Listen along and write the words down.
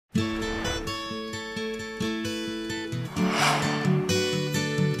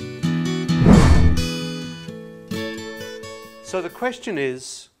So the question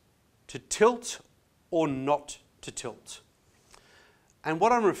is to tilt or not to tilt. And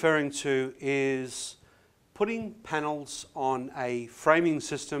what I'm referring to is putting panels on a framing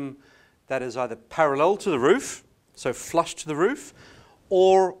system that is either parallel to the roof, so flush to the roof,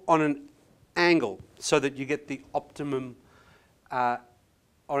 or on an angle so that you get the optimum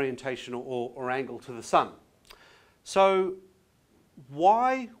orientation or angle to the sun. So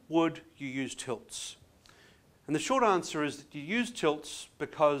why would you use tilts? And the short answer is that you use tilts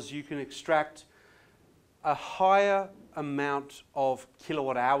because you can extract a higher amount of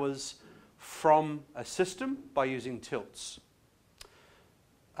kilowatt hours from a system by using tilts.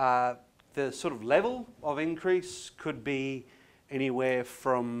 The sort of level of increase could be anywhere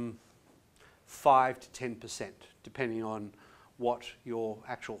from 5 to 10%, depending on what your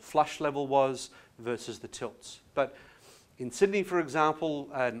actual flush level was versus the tilts. But in Sydney, for example,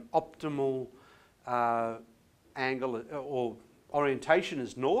 an optimal angle or orientation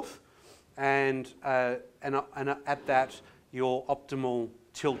is north, and at that your optimal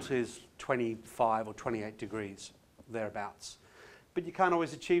tilt is 25 or 28 degrees, thereabouts. But you can't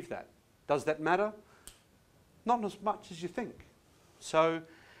always achieve that. Does that matter? Not as much as you think. So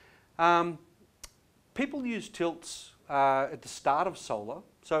people use tilts at the start of solar.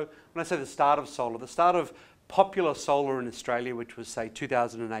 So when I say the start of solar, the start of popular solar in Australia, which was say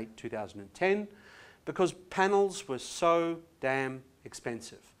 2008, 2010, because panels were so damn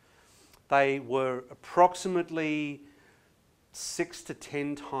expensive. They were approximately 6 to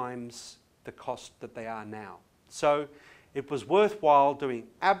 10 times the cost that they are now. So it was worthwhile doing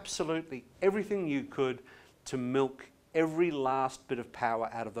absolutely everything you could to milk every last bit of power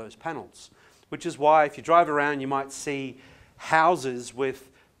out of those panels, which is why if you drive around you might see houses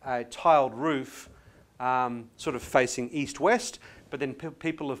with a tiled roof sort of facing east-west, but then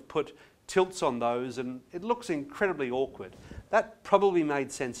people have put tilts on those and it looks incredibly awkward. That probably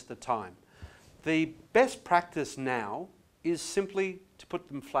made sense at the time. The best practice now is simply to put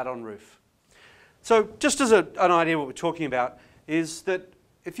them flat on roof. So just as an idea what we're talking about is that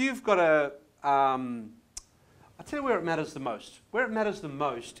if you've got a, I'll tell you where it matters the most. Where it matters the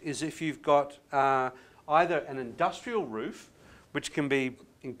most is if you've got either an industrial roof, which can be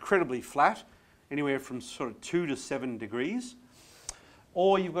incredibly flat, anywhere from sort of 2 to 7 degrees,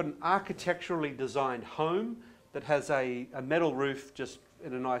 or you've got an architecturally designed home that has a metal roof just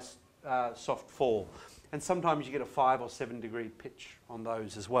in a nice soft fall. And sometimes you get a 5 or 7 degree pitch on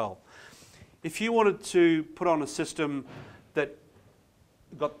those as well. If you wanted to put on a system that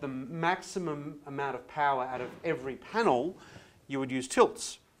got the maximum amount of power out of every panel, you would use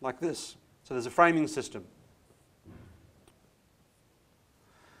tilts like this. So there's a framing system.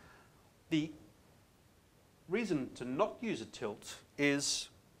 The reason to not use a tilt is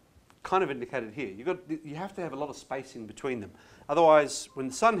kind of indicated here. You have to have a lot of spacing between them. Otherwise, when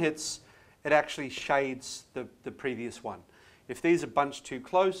the sun hits, it actually shades the previous one. If these are bunched too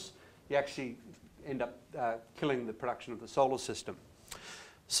close, you actually end up killing the production of the solar system.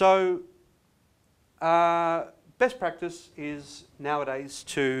 So best practice is nowadays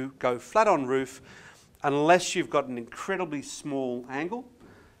to go flat on roof unless you've got an incredibly small angle.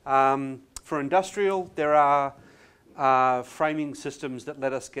 For industrial, there are framing systems that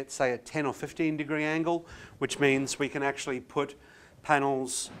let us get, say, a 10 or 15 degree angle, which means we can actually put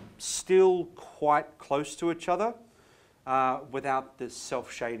panels still quite close to each other without this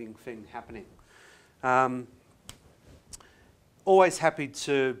self-shading thing happening. Always happy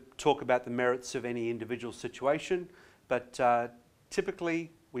to talk about the merits of any individual situation, but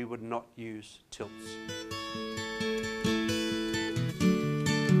typically we would not use tilts.